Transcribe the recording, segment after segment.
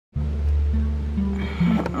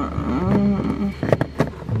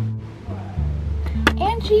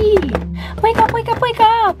Wake up, wake up, wake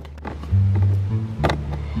up!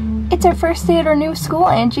 It's our first day at our new school,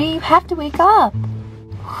 Angie. You have to wake up.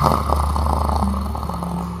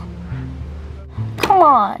 Come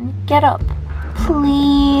on, get up.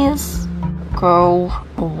 Please. Go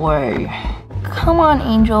away. Come on,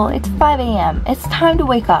 Angel. It's 5 a.m. It's time to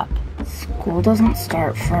wake up. School doesn't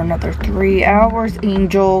start for another 3 hours,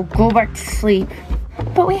 Angel. Go back to sleep.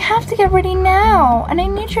 But we have to get ready now, and I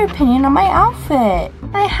need your opinion on my outfit.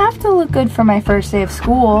 I have to look good for my first day of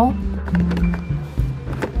school.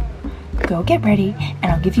 Go get ready,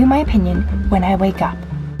 and I'll give you my opinion when I wake up.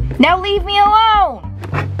 Now leave me alone!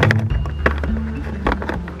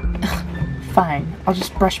 Ugh, fine, I'll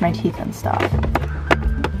just brush my teeth and stuff.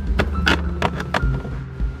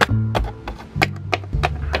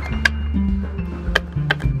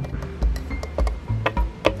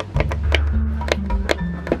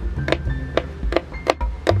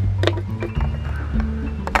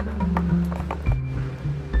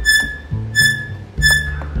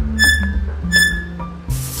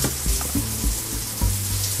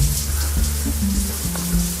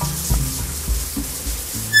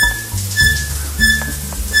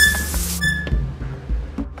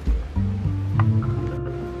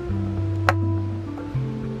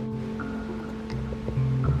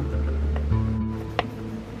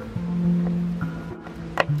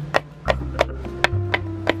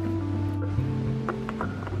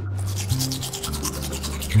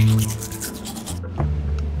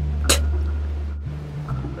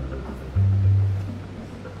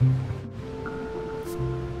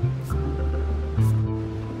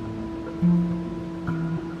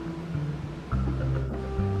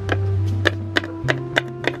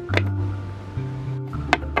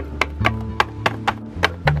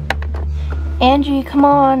 Angie, come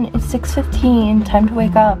on, it's 6:15, time to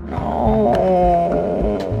wake up. No.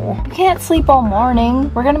 You can't sleep all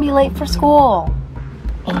morning, we're gonna be late for school.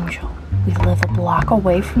 Angel, we live a block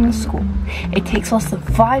away from the school. It takes less than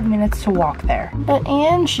 5 minutes to walk there. But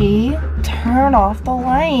Angie, turn off the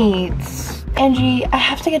lights. Angie, I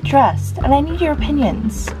have to get dressed, and I need your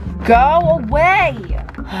opinions. Go away!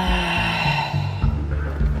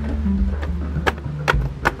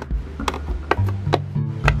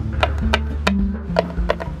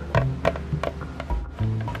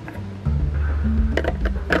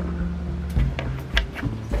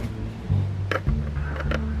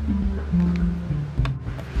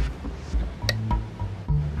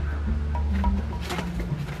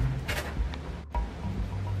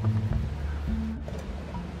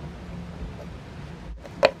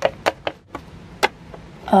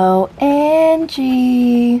 Oh,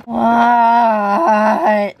 Angie, what?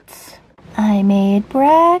 I made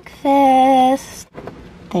breakfast.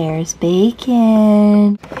 There's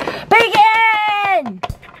bacon. Bacon!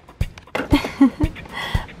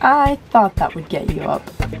 I thought that would get you up.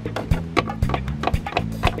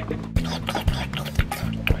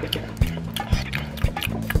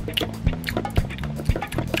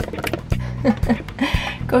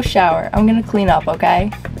 Go shower. I'm gonna clean up, okay?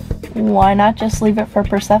 Why not just leave it for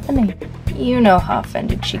Persephone? You know how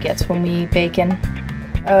offended she gets when we eat bacon.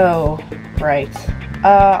 Oh, right.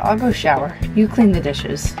 I'll go shower. You clean the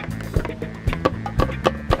dishes.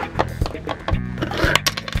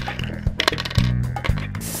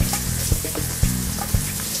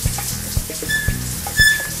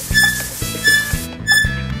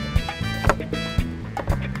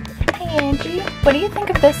 Hey Angie, what do you think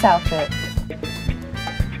of this outfit?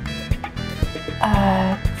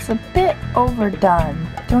 It's a bit overdone,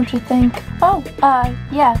 don't you think? Oh,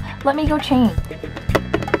 yeah, let me go change.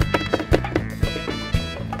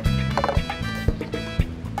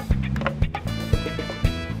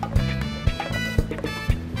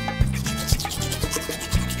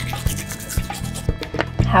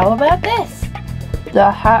 How about this? The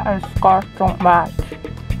hat and scarf don't match.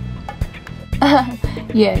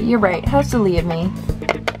 Yeah, you're right. How silly of me.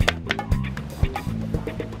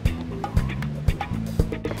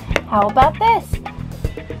 How about this?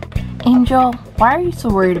 Angel, why are you so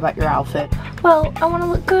worried about your outfit? Well, I want to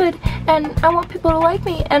look good, and I want people to like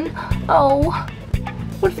me, and oh,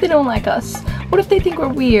 what if they don't like us? What if they think we're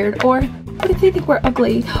weird? Or what if they think we're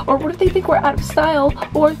ugly? Or what if they think we're out of style?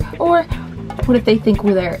 Or what if they think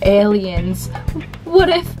we're their aliens? What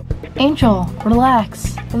if... Angel,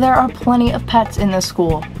 relax. There are plenty of pets in this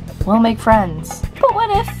school. We'll make friends. But what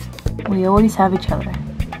if... We always have each other.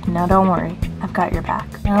 Now don't worry. I've got your back.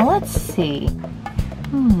 Now let's see.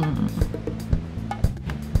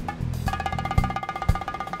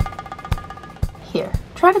 Here,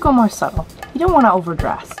 try to go more subtle. You don't want to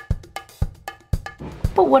overdress.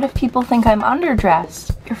 But what if people think I'm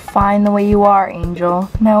underdressed? You're fine the way you are, Angel.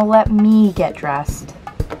 Now let me get dressed.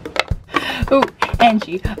 Ooh,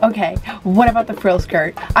 Angie, okay, what about the frill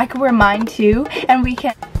skirt? I could wear mine too, and we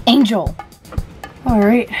can... Angel!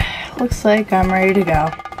 Alright, looks like I'm ready to go.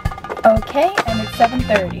 Okay, and it's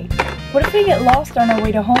 7:30. What if we get lost on our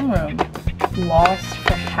way to homeroom? Lost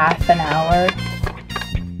for half an hour?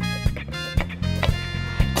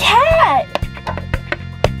 Cat!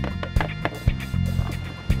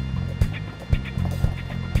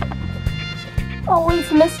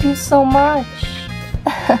 Always missed you so much.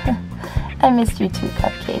 I missed you too,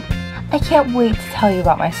 Cupcake. I can't wait to tell you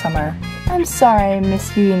about my summer. I'm sorry I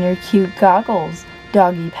missed you in your cute goggles,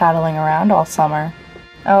 doggy paddling around all summer.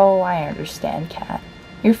 Oh, I understand, Cat.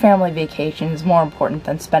 Your family vacation is more important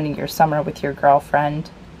than spending your summer with your girlfriend.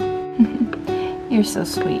 You're so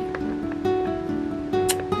sweet.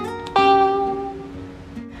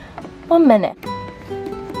 1 minute.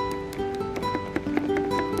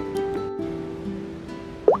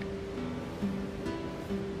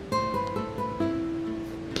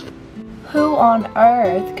 Who on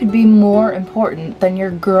earth could be more important than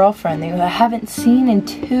your girlfriend that you haven't seen in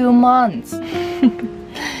 2 months?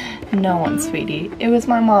 No one, sweetie. It was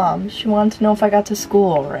my mom. She wanted to know if I got to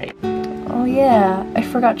school all right. Oh yeah, I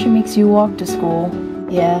forgot she makes you walk to school.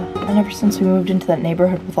 Yeah, and ever since we moved into that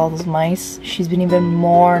neighborhood with all those mice, she's been even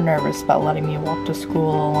more nervous about letting me walk to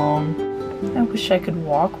school alone. I wish I could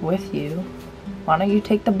walk with you. Why don't you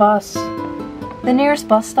take the bus? The nearest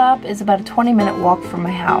bus stop is about a 20-minute walk from my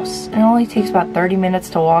house, and it only takes about 30 minutes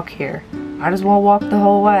to walk here. Might as well walk the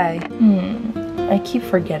whole way. I keep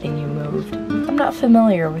forgetting you moved. I'm not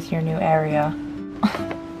familiar with your new area.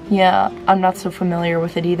 Yeah, I'm not so familiar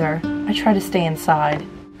with it either. I try to stay inside.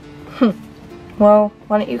 Well,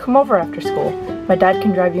 why don't you come over after school? My dad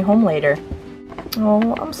can drive you home later.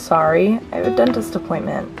 Oh, I'm sorry. I have a dentist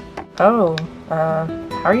appointment. Oh,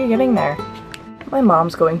 how are you getting there? My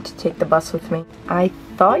mom's going to take the bus with me. I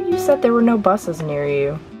thought you said there were no buses near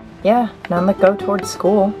you. Yeah, none that go towards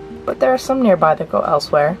school, but there are some nearby that go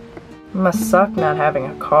elsewhere. It must suck not having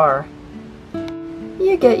a car.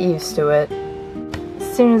 You get used to it.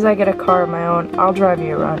 As soon as I get a car of my own, I'll drive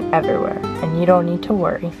you around everywhere, and you don't need to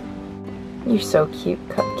worry. You're so cute,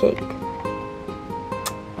 Cupcake.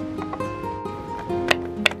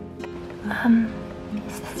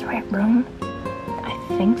 Is this the right room?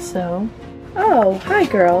 I think so. Oh, hi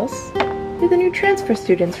girls. You're the new transfer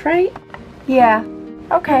students, right? Yeah.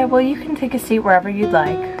 Okay, well you can take a seat wherever you'd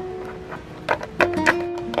like.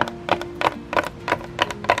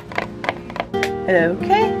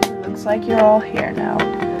 Okay, looks like you're all here now.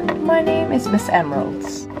 My name is Miss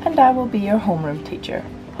Emeralds, and I will be your homeroom teacher.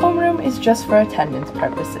 Homeroom is just for attendance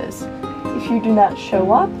purposes. If you do not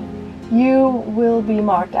show up, you will be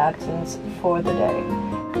marked absent for the day.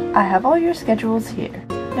 I have all your schedules here.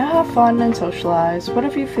 Now have fun and socialize,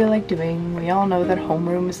 whatever you feel like doing. We all know that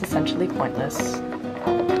homeroom is essentially pointless.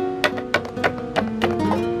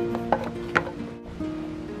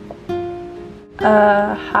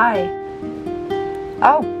 Hi.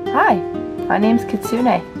 Oh, hi. My name's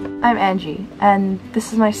Kitsune. I'm Angie, and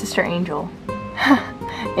this is my sister Angel.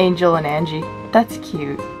 Angel and Angie. That's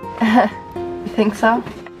cute. You think so?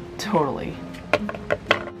 Totally.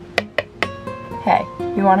 Hey,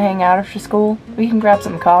 you want to hang out after school? We can grab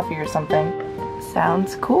some coffee or something.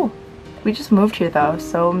 Sounds cool. We just moved here though,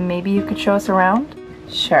 so maybe you could show us around?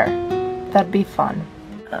 Sure. That'd be fun.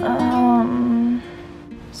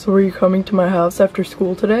 So are you coming to my house after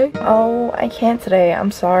school today? Oh, I can't today. I'm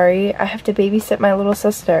sorry. I have to babysit my little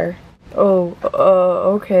sister. Oh,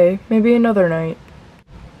 okay. Maybe another night.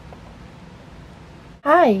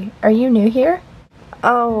 Hi, are you new here?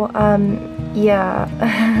 Oh, yeah.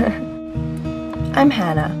 I'm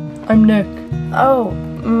Hannah. I'm Nick. Oh,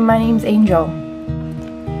 my name's Angel.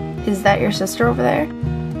 Is that your sister over there?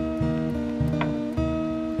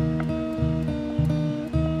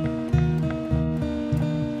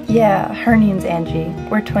 Yeah, her name's Angie.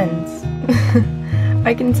 We're twins.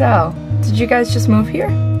 I can tell. Did you guys just move here?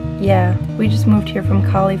 Yeah, we just moved here from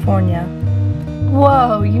California.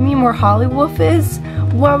 Whoa, you mean where Hollywood is?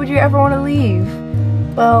 Why would you ever want to leave?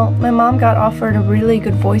 Well, my mom got offered a really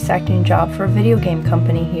good voice acting job for a video game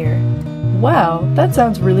company here. Wow, that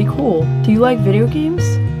sounds really cool. Do you like video games?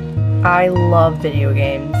 I love video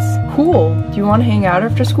games. Cool. Do you want to hang out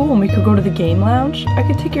after school and we could go to the game lounge? I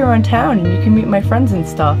could take you around town and you can meet my friends and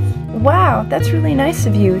stuff. Wow, that's really nice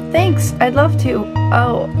of you. Thanks, I'd love to.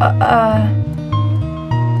 Oh,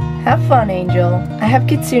 have fun, Angel. I have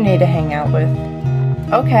Kitsune to hang out with.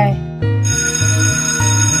 Okay.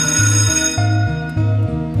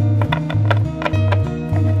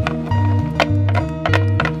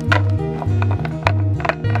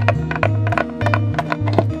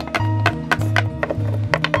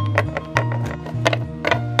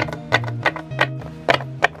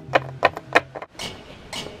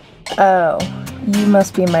 Oh, you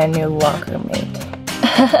must be my new locker mate.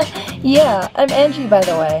 Yeah, I'm Angie, by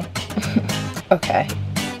the way. Okay.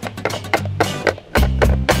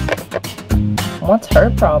 What's her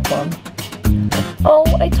problem? Oh,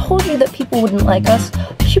 I told you that people wouldn't like us.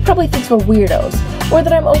 She probably thinks we're weirdos, or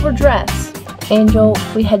that I'm overdressed. Angel,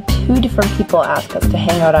 we had 2 different people ask us to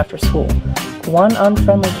hang out after school. One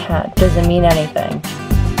unfriendly cat doesn't mean anything.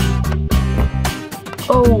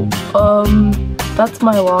 Oh, that's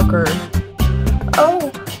my locker.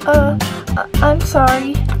 Oh, I'm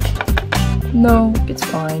sorry. No, it's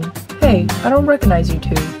fine. Hey, I don't recognize you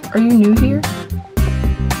two. Are you new here?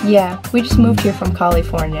 Yeah, we just moved here from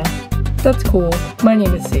California. That's cool. My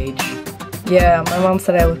name is Sage. Yeah, my mom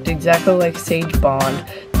said I looked exactly like Sage Bond,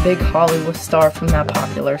 the big Hollywood star from that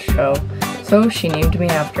popular show. So she named me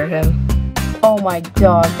after him. Oh my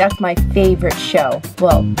dog, that's my favorite show.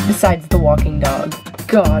 Well, besides The Walking Dog.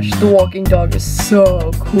 Gosh, The Walking Dog is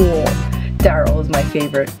so cool. Daryl is my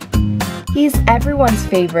favorite. He's everyone's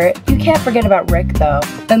favorite. You can't forget about Rick, though.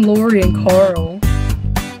 And Lori and Carl.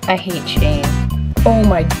 I hate Shane. Oh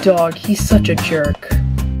my dog, he's such a jerk.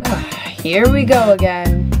 Here we go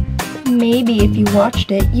again. Maybe if you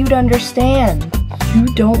watched it, you'd understand. You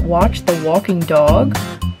don't watch The Walking Dog?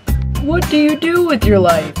 What do you do with your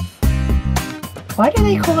life? Why do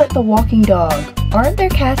they call it The Walking Dog? Aren't there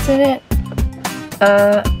cats in it?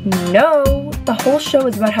 No. The whole show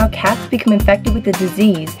is about how cats become infected with the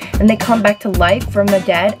disease and they come back to life from the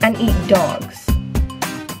dead and eat dogs.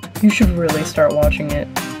 You should really start watching it.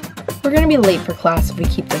 We're gonna be late for class if we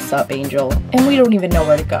keep this up, Angel, and we don't even know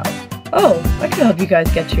where to go. Oh, I can help you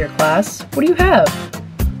guys get to your class. What do you have?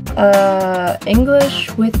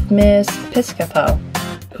 English with Miss Piscopo.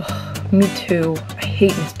 Ugh, me too. I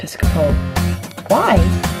hate Miss Piscopo. Why?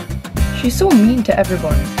 She's so mean to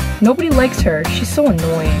everyone. Nobody likes her. She's so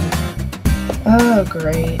annoying. Oh,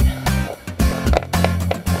 great.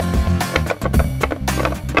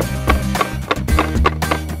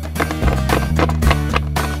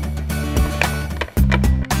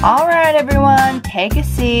 All right, everyone, take a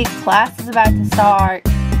seat. Class is about to start.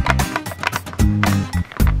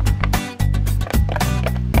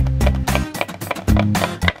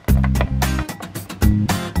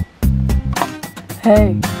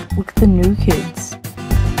 Hey, look at the new kids.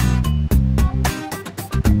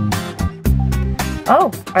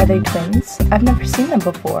 Oh, are they twins? I've never seen them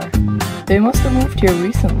before. They must have moved here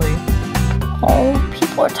recently. Oh,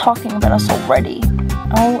 people are talking about us already.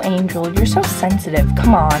 Oh, Angel, you're so sensitive.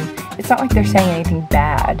 Come on. It's not like they're saying anything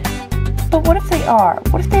bad. But what if they are?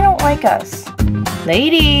 What if they don't like us?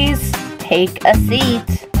 Ladies, take a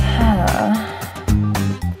seat.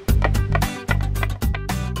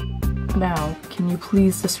 Now, can you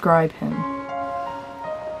please describe him?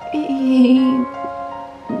 He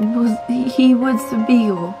was the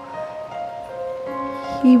beagle.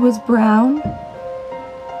 He was brown,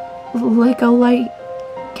 like a light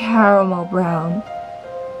caramel brown.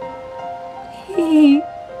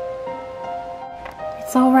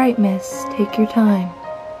 It's all right, miss. Take your time.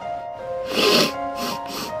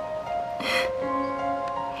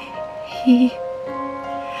 He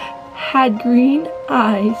had green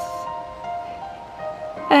eyes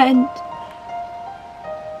and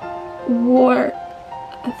wore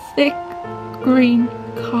a thick green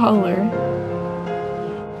collar.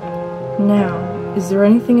 Now, is there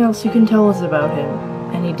anything else you can tell us about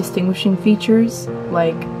him? Any distinguishing features,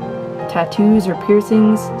 like tattoos or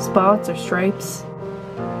piercings, spots or stripes?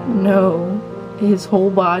 No, his whole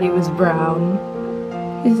body was brown.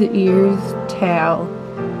 His ears, tail,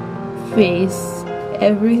 face,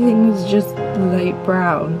 everything was just light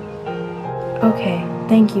brown. Okay,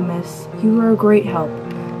 thank you, miss. You were a great help.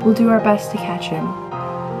 We'll do our best to catch him.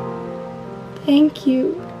 Thank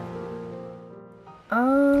you.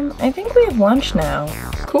 I think we have lunch now.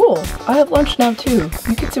 Cool, I have lunch now too.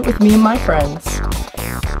 You can sit with me and my friends.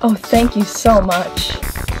 Oh, thank you so much.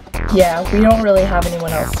 Yeah, we don't really have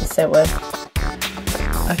anyone else to sit with.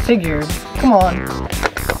 I figured. Come on.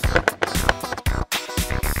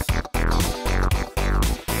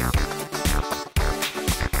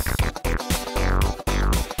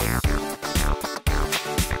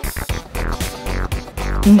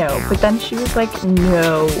 No, but then she was like,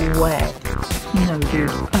 no way. No, dude,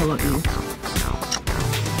 I love you.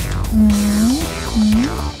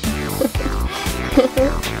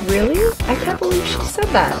 Really? I can't believe she said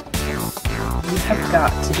that. You have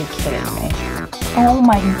got to be kidding me. Oh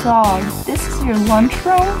my god, this is your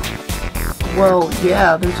lunchroom? Well,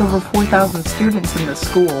 yeah, there's over 4,000 students in this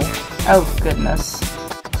school. Oh goodness.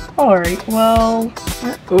 Alright, well,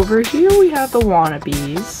 over here we have the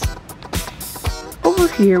wannabes. over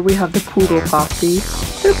here we have the poodle posse.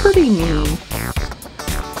 They're pretty mean.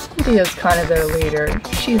 Cynthia's kind of their leader.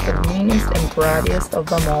 She's the meanest and brattiest of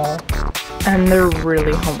them all. And they're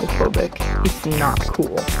really homophobic. It's not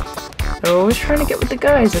cool. They're always trying to get with the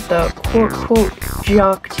guys at the quote-quote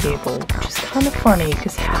jock table, which is kind of funny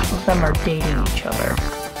because half of them are dating each other.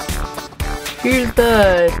 Here's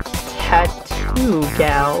the tattoo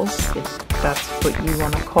gals, if that's what you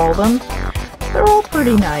want to call them. They're all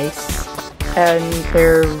pretty nice, and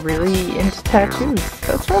they're really into tattoos.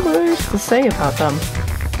 That's all there is to say about them.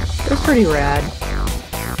 They're pretty rad.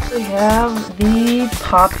 We have the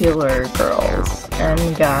popular girls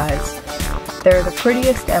and guys. They're the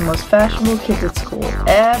prettiest and most fashionable kids at school.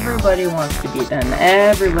 Everybody wants to be them.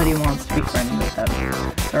 Everybody wants to be friends with them.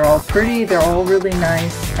 They're all pretty, they're all really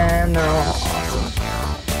nice, and they're all awesome.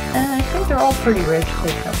 And I think they're all pretty rich.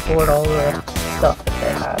 They can afford all the stuff that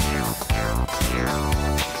they have.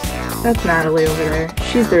 That's Natalie over there.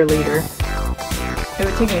 She's their leader. It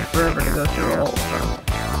would take me forever to go through all of them.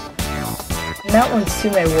 And that one's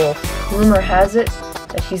Sume Wolf. Rumor has it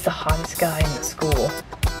that he's the hottest guy in the school.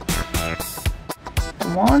 The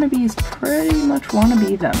wannabes pretty much wanna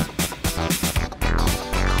be them.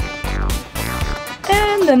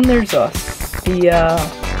 And then there's us, the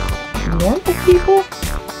normal people.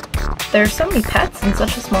 There's so many pets in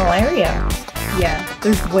such a small area. Yeah,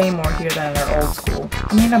 there's way more here than at our old school.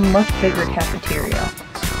 We had a much bigger cafeteria.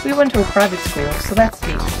 We went to a private school, so that's to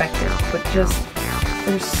be expected, but just,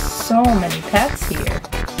 there's so many pets here.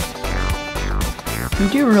 You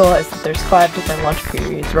do realize that there's 5 different lunch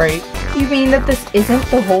periods, right? You mean that this isn't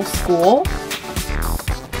the whole school?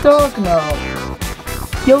 Dog no.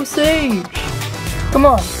 Yo, Sage! Come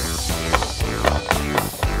on.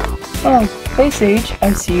 Oh, hey Sage,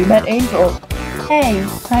 I see you met Angel. Hey,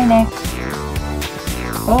 hi Nick.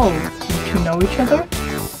 Oh, you two know each other?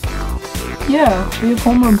 Yeah, we have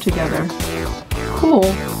homeroom together.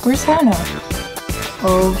 Cool, where's Hannah?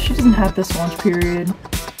 Oh, she doesn't have this lunch period.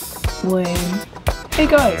 Lame. Hey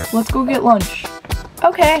guys, let's go get lunch.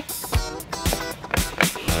 Okay.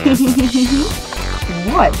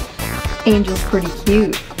 What? Angel's pretty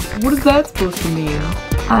cute. What is that supposed to mean?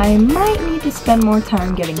 I might need to spend more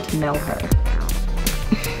time getting to know her.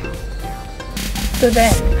 So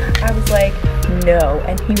then, I was like, no,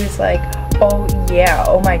 and he was like, oh yeah,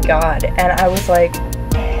 oh my god, and I was like,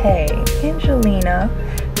 hey, Angelina,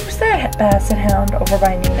 who's that basset hound over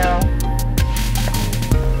by Nino?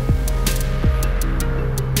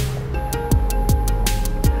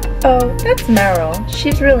 Oh, that's Meryl.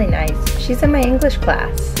 She's really nice. She's in my English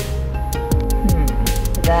class.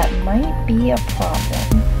 That might be a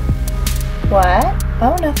problem. What?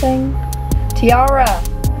 Oh, nothing. Tiara!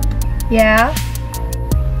 Yeah?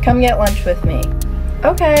 Come get lunch with me.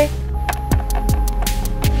 Okay.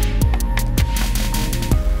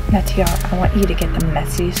 Now, Tiara, I want you to get the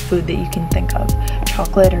messiest food that you can think of.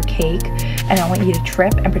 Chocolate or cake. And I want you to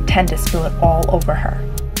trip and pretend to spill it all over her.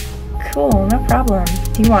 Cool, no problem.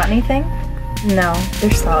 Do you want anything? No,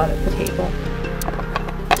 there's salad at the table.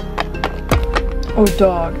 Oh,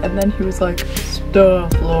 dog. And then he was like,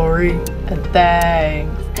 stuff, Lori. And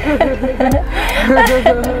thanks.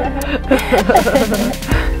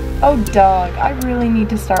 Oh, dog. I really need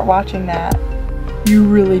to start watching that. You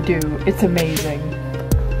really do. It's amazing.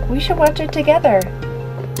 We should watch it together.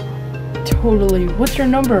 Totally. What's your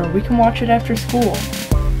number? We can watch it after school.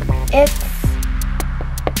 It's...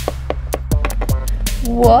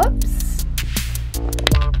 Whoops.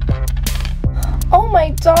 Oh my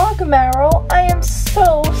dog, Meryl. I am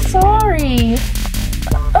so sorry.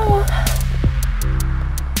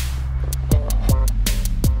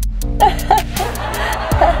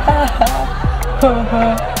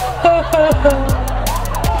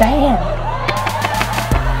 Damn.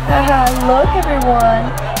 Haha, look everyone.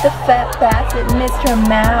 The fat basset missed her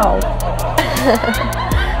mouth.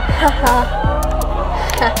 Haha.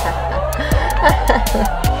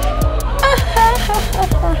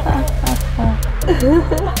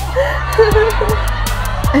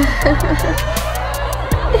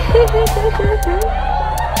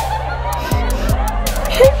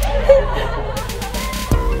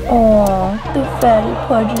 Aw, the fatty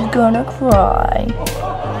pudge is gonna cry.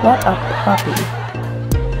 What a puppy.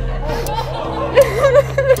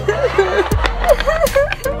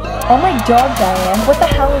 Oh my dog, Diane, what the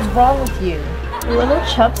hell is wrong with you? Little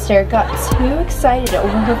Chubster got too excited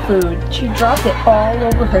over her food. She dropped it all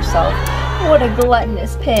over herself. What a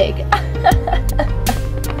gluttonous pig.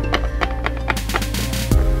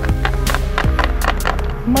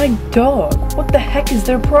 My dog, what the heck is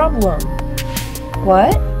their problem?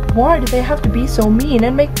 What? Why do they have to be so mean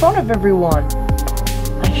and make fun of everyone?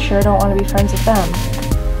 I sure don't want to be friends with them.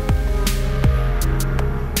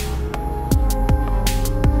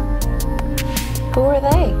 Who are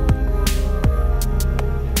they?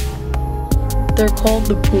 They're called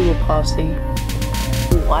the Poodle Posse.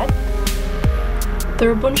 What?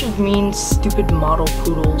 They're a bunch of mean, stupid model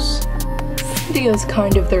poodles. Cynthia's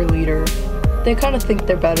kind of their leader. They kind of think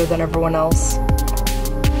they're better than everyone else.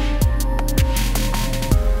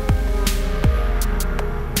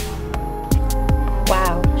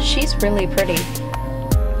 Wow, she's really pretty.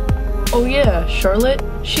 Oh yeah, Charlotte?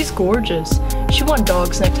 She's gorgeous. She won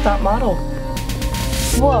Dog's Next Top Model.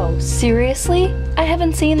 Whoa, seriously? I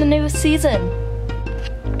haven't seen the newest season.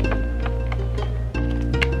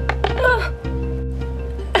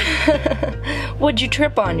 What'd you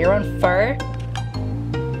trip on, your own fur?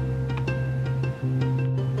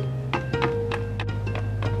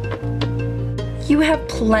 You have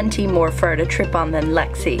plenty more fur to trip on than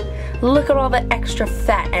Lexi. Look at all the extra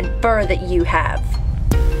fat and fur that you have.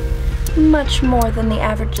 Much more than the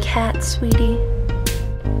average cat, sweetie.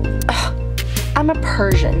 Ugh, I'm a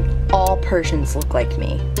Persian. All Persians look like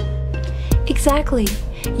me. Exactly.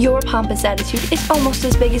 Your pompous attitude is almost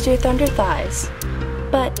as big as your thunder thighs.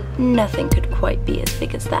 But nothing could quite be as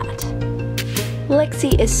big as that.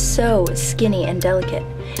 Lexi is so skinny and delicate.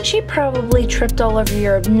 She probably tripped all over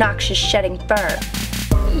your obnoxious shedding fur.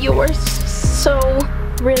 You're so...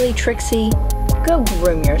 Really, Trixie? Go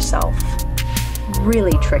groom yourself.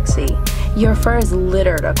 Really, Trixie, your fur is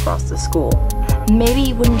littered across the school. Maybe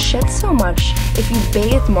you wouldn't shed so much if you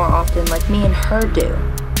bathed more often like me and her do.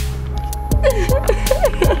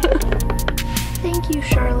 Thank you,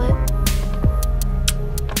 Charlotte.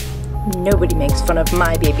 Nobody makes fun of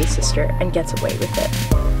my baby sister and gets away with it.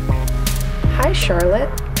 Hi, Charlotte.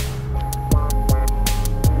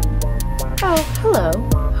 Oh, hello.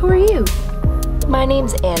 Who are you? My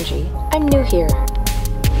name's Angie. I'm new here.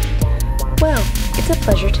 Well, it's a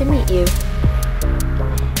pleasure to meet you.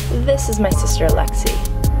 This is my sister, Lexi.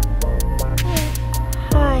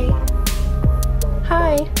 Hi.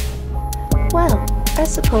 Hi. Well, I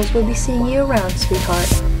suppose we'll be seeing you around,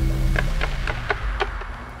 sweetheart.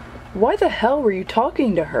 Why the hell were you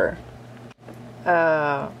talking to her?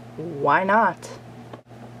 Why not?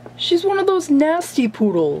 She's one of those nasty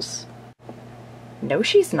poodles. No,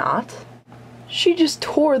 she's not. She just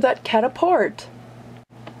tore that cat apart.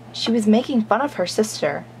 She was making fun of her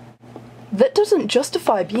sister. That doesn't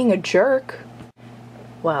justify being a jerk.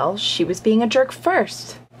 Well, she was being a jerk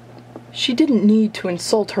first. She didn't need to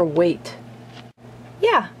insult her weight.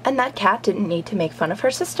 Yeah, and that cat didn't need to make fun of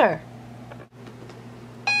her sister.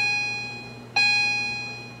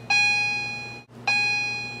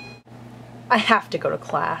 I have to go to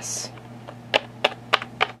class.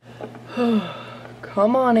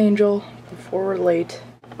 Come on, Angel, before we're late.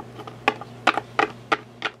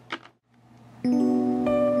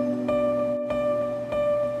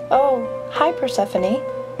 Oh, hi, Persephone.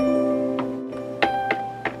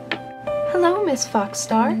 Hello, Miss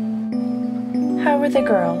Foxstar. How were the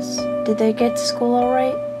girls? Did they get to school all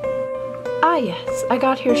right? Ah, yes. I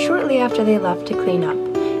got here shortly after they left to clean up.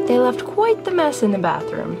 They left quite the mess in the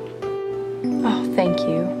bathroom. Oh, thank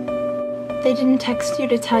you. They didn't text you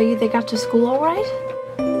to tell you they got to school all right?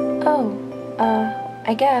 Oh,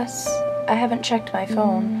 I guess. I haven't checked my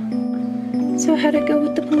phone. So how'd it go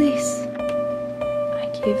with the police?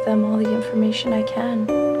 I gave them all the information I can.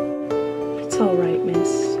 It's all right,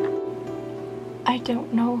 miss. I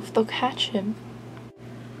don't know if they'll catch him.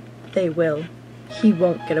 They will. He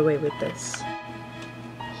won't get away with this.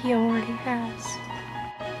 He already has.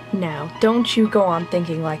 Now, don't you go on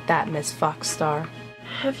thinking like that, Miss Foxstar.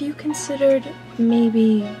 Have you considered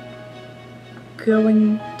maybe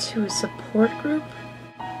going to a support group?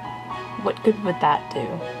 What good would that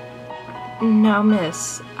do? Now,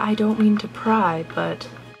 miss, I don't mean to pry, but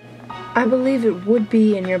I believe it would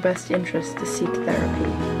be in your best interest to seek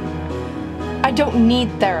therapy. I don't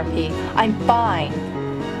need therapy. I'm fine.